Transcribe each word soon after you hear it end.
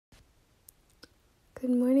Good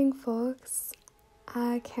morning, folks.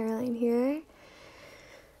 Caroline here.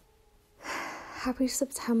 Happy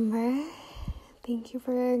September. Thank you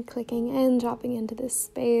for clicking and dropping into this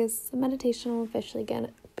space. The meditation will officially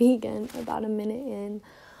begin about a minute in.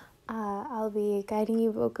 I'll be guiding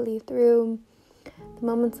you vocally through. The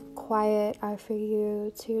moments of quiet are for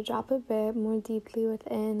you to drop a bit more deeply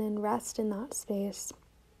within and rest in that space.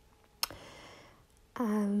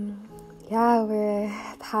 We're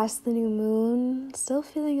past the new moon. Still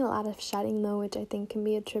feeling a lot of shedding though, which I think can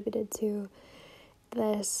be attributed to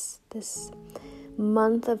this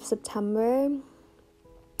month of September.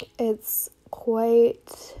 It's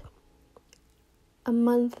quite a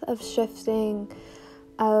month of shifting,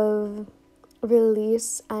 of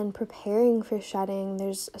release and preparing for shedding.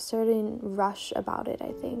 There's a certain rush about it,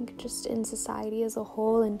 I think, just in society as a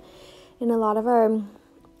whole and in a lot of our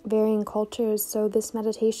varying cultures. So this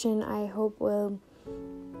meditation, I hope, will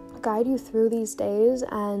guide you through these days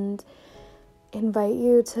and invite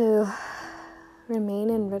you to remain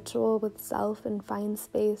in ritual with self and find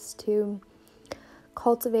space to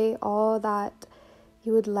cultivate all that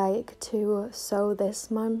you would like to sow this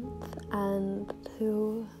month and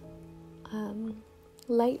to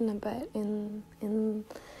lighten a bit in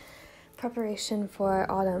preparation for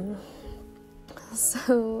autumn.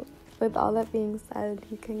 So with all that being said,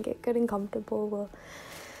 you can get good and comfortable. We'll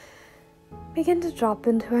begin to drop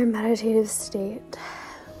into our meditative state.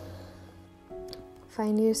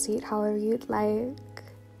 Find your seat however you'd like.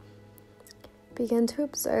 Begin to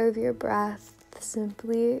observe your breath,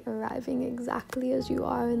 simply arriving exactly as you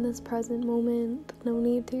are in this present moment. No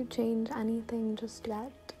need to change anything just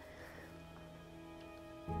yet.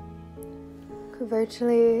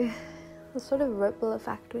 Virtually a sort of ripple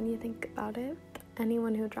effect when you think about it.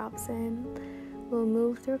 Anyone who drops in will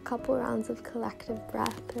move through a couple rounds of collective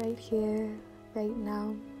breath right here, right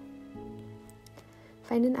now.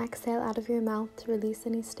 Find an exhale out of your mouth to release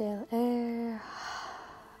any stale air.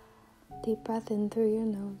 Deep breath in through your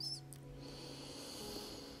nose.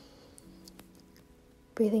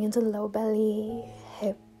 Breathing into low belly,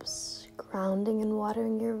 hips, grounding and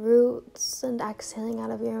watering your roots, and exhaling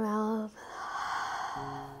out of your mouth.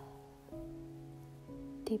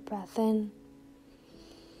 Deep breath in.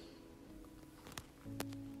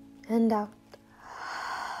 And out.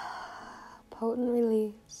 Potent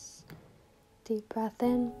release. Deep breath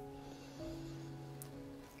in.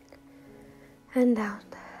 And out.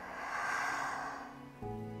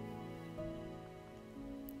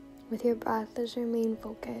 With your breath as your main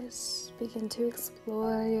focus, begin to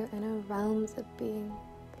explore your inner realms of being.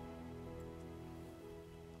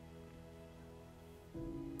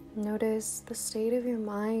 Notice the state of your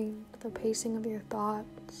mind, the pacing of your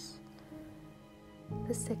thoughts,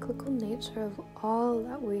 the cyclical nature of all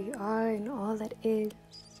that we are and all that is.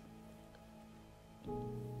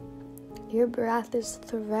 Your breath is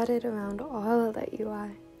threaded around all that you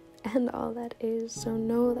are and all that is, so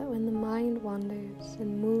know that when the mind wanders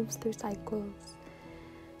and moves through cycles,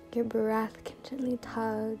 your breath can gently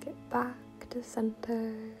tug it back to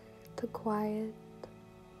center, to quiet.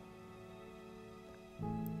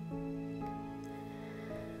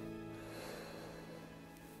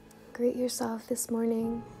 Greet yourself this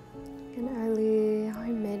morning in early or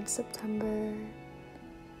mid-September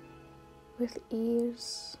with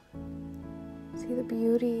ease. See the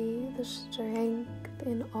beauty, the strength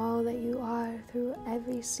in all that you are through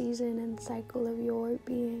every season and cycle of your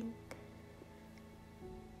being.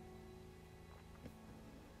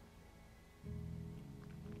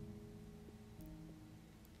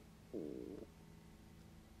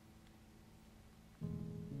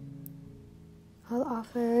 I'll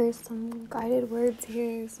offer some guided words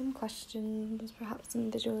here, some questions, perhaps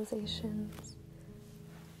some visualizations.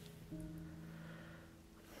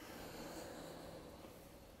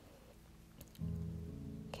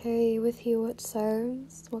 Carry with you what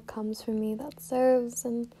serves, what comes from me that serves,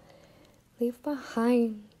 and leave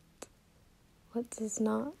behind what does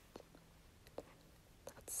not.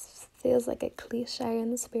 That feels like a cliche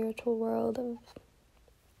in the spiritual world of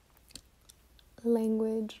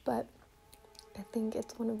language, but I think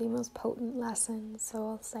it's one of the most potent lessons, so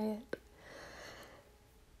I'll say it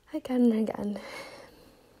again and again.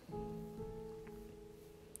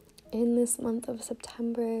 In this month of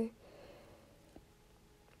September,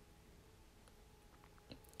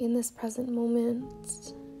 in this present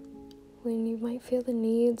moment, when you might feel the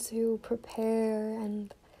need to prepare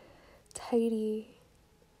and tidy,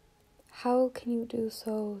 how can you do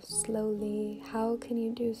so slowly? How can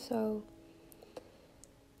you do so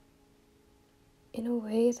in a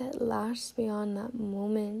way that lasts beyond that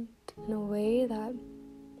moment, in a way that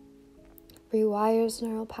rewires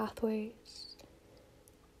neural pathways,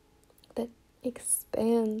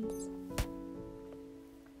 expands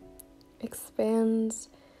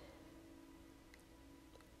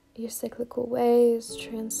your cyclical ways,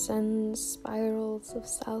 transcends spirals of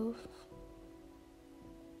self.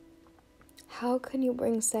 How can you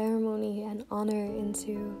bring ceremony and honor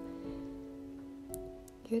into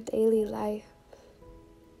your daily life,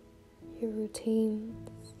 your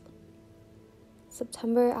routines?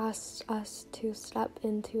 September asks us to step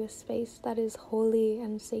into a space that is holy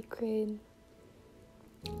and sacred.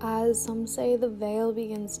 As some say, the veil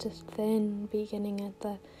begins to thin, beginning at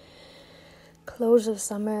the close of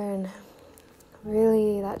summer, and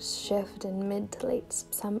really that shift in mid to late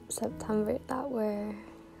September that we're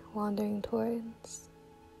wandering towards.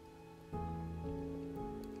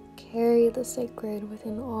 Carry the sacred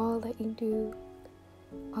within all that you do,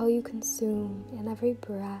 all you consume, in every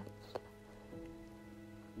breath,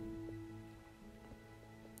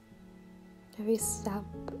 every step,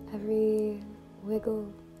 every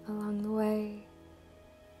wiggle along the way.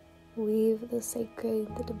 Weave the sacred,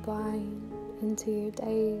 the divine into your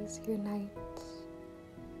days, your nights.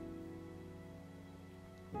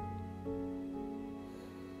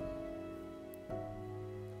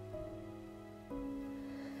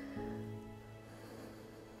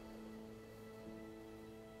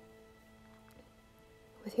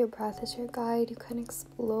 With your breath as your guide, you can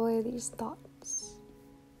explore these thoughts,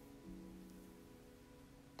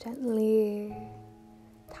 gently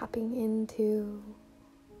tapping into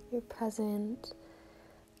your present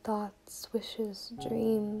thoughts, wishes,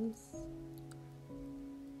 dreams.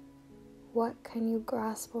 What can you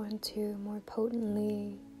grasp onto more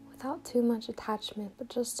potently without too much attachment, but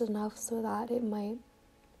just enough so that it might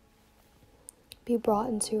be brought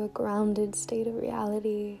into a grounded state of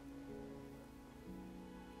reality?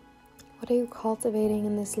 What are you cultivating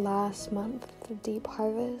in this last month of deep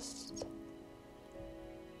harvest?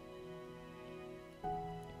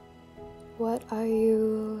 What are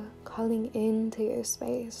you calling into your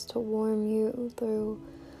space to warm you through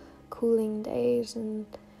cooling days and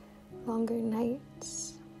longer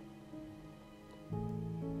nights?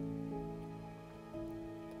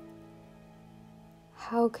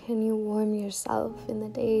 How can you warm yourself in the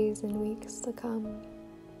days and weeks to come?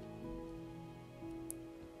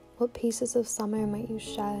 What pieces of summer might you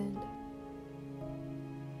shed?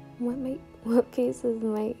 What pieces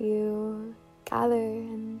might you gather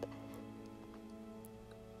and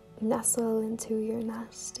nestle into your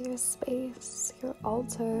nest, your space, your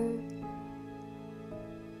altar?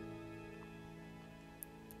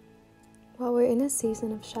 While we're in a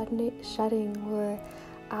season of shedding, we're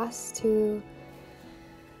asked to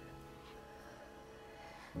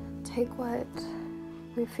take what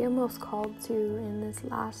we feel most called to in this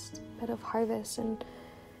last bit of harvest, and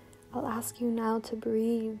I'll ask you now to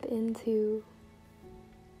breathe into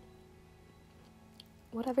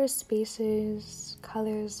whatever spaces,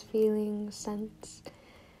 colors, feelings, scents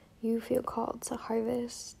you feel called to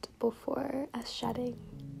harvest before a shedding.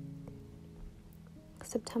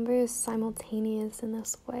 September is simultaneous in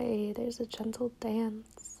this way. There's a gentle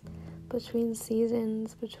dance between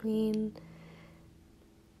seasons, between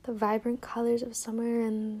the vibrant colors of summer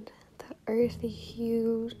and the earthy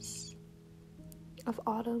hues of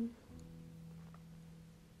autumn.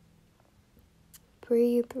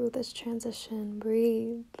 Breathe through this transition.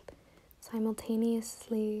 Breathe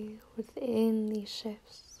simultaneously within these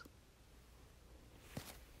shifts.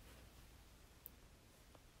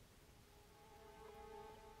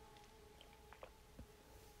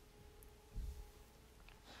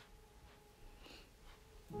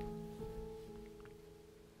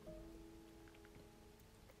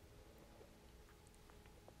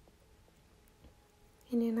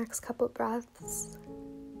 In your next couple breaths,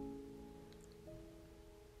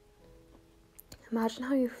 imagine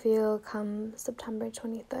how you feel come September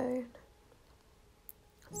 23rd.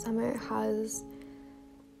 Summer has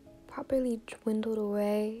properly dwindled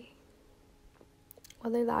away,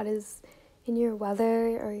 whether that is in your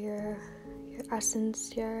weather or your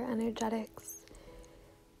essence, your energetics.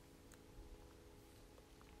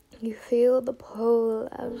 You feel the pull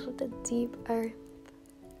of the deep earth,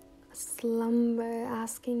 a slumber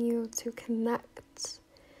asking you to connect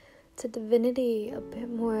to divinity a bit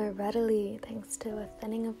more readily thanks to a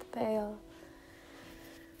thinning of the veil.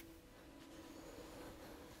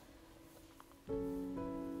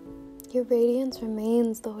 Your radiance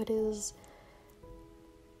remains, though it is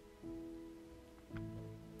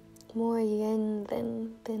more yin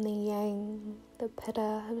than the yang, the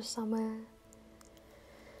pitta of summer.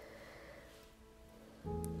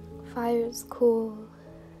 Fire is cool.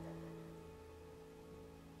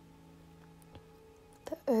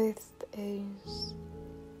 The earth is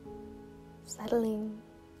settling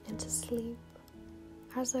into sleep,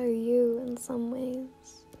 as are you in some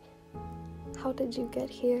ways. How did you get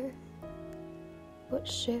here? What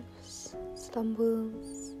shifts,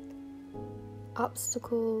 stumbles,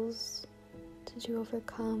 obstacles did you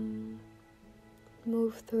overcome,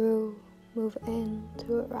 move through, move in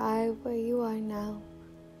to arrive where you are now,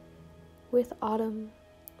 with autumn,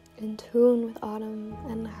 in tune with autumn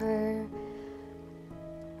and her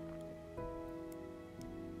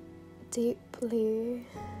deeply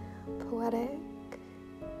poetic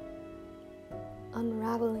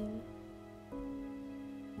unraveling,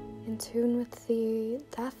 in tune with the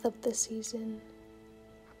death of the season.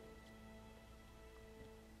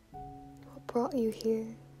 What brought you here?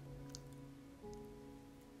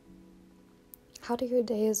 How do your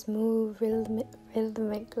days move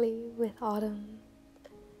rhythmically with autumn?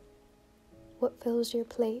 What fills your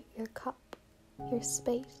plate, your cup, your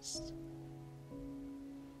space?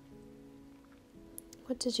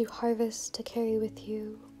 What did you harvest to carry with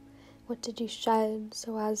you? What did you shed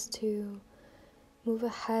so as to move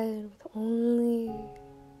ahead with only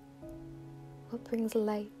what brings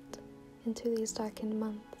light into these darkened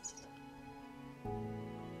months?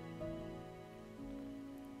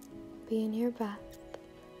 Be in your breath,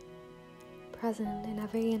 present in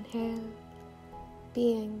every inhale,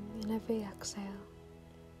 being in every exhale.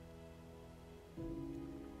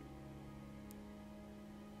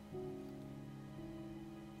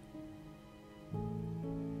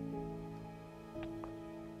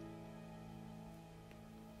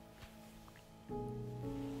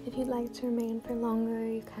 If you'd like to remain for longer,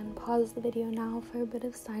 you can pause the video now for a bit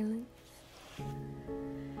of silence.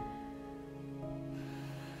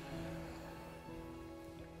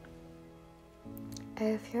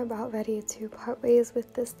 If you're about ready to part ways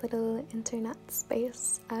with this little internet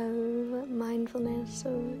space of mindfulness,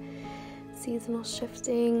 of seasonal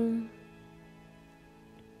shifting,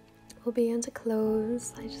 we'll begin to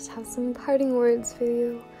close. I just have some parting words for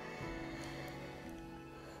you.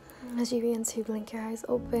 As you begin to blink your eyes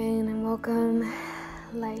open and welcome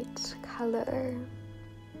light, color,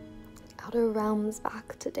 outer realms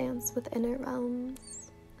back to dance with inner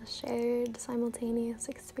realms, a shared simultaneous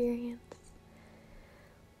experience.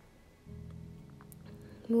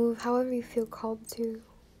 Move however you feel called to.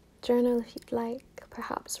 Journal if you'd like,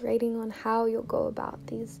 perhaps writing on how you'll go about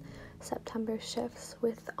these September shifts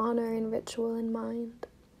with honor and ritual in mind.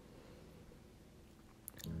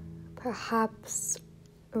 Perhaps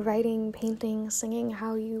writing, painting, singing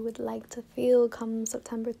how you would like to feel come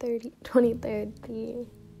September 23rd, the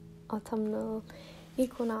autumnal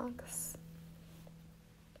equinox.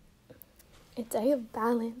 A day of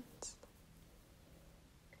balance.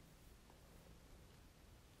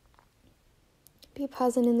 Be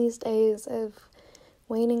present in these days of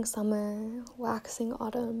waning summer, waxing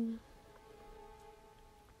autumn.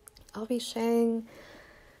 I'll be sharing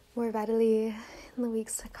more readily in the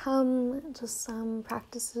weeks to come just some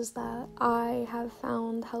practices that I have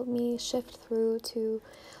found help me shift through to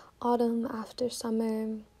autumn after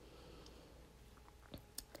summer.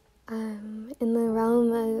 In the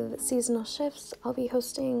realm of seasonal shifts, I'll be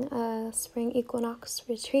hosting a spring equinox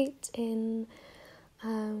retreat in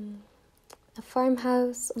a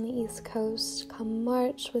farmhouse on the East Coast come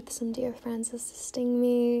March with some dear friends assisting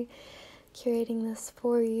me, curating this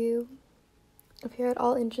for you. If you're at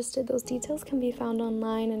all interested, those details can be found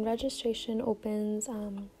online, and registration opens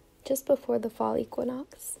just before the fall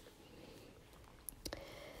equinox.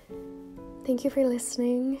 Thank you for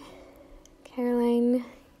listening. Caroline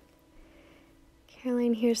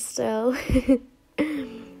here still.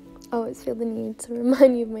 Always feel the need to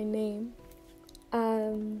remind you of my name.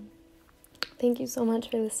 Thank you so much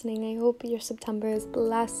for listening. I hope your September is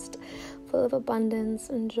blessed, full of abundance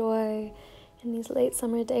and joy in these late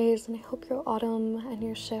summer days, and I hope your autumn and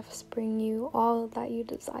your shifts bring you all that you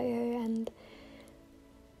desire and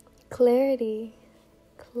clarity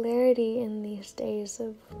in these days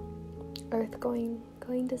of earth going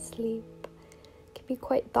to sleep. It can be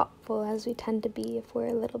quite thoughtful, as we tend to be if we're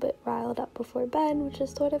a little bit riled up before bed, which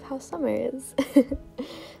is sort of how summer is.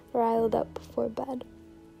 Riled up before bed.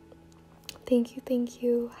 Thank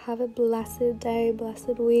you. Have a blessed day,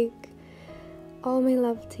 blessed week. All my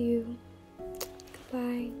love to you.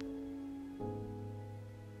 Goodbye.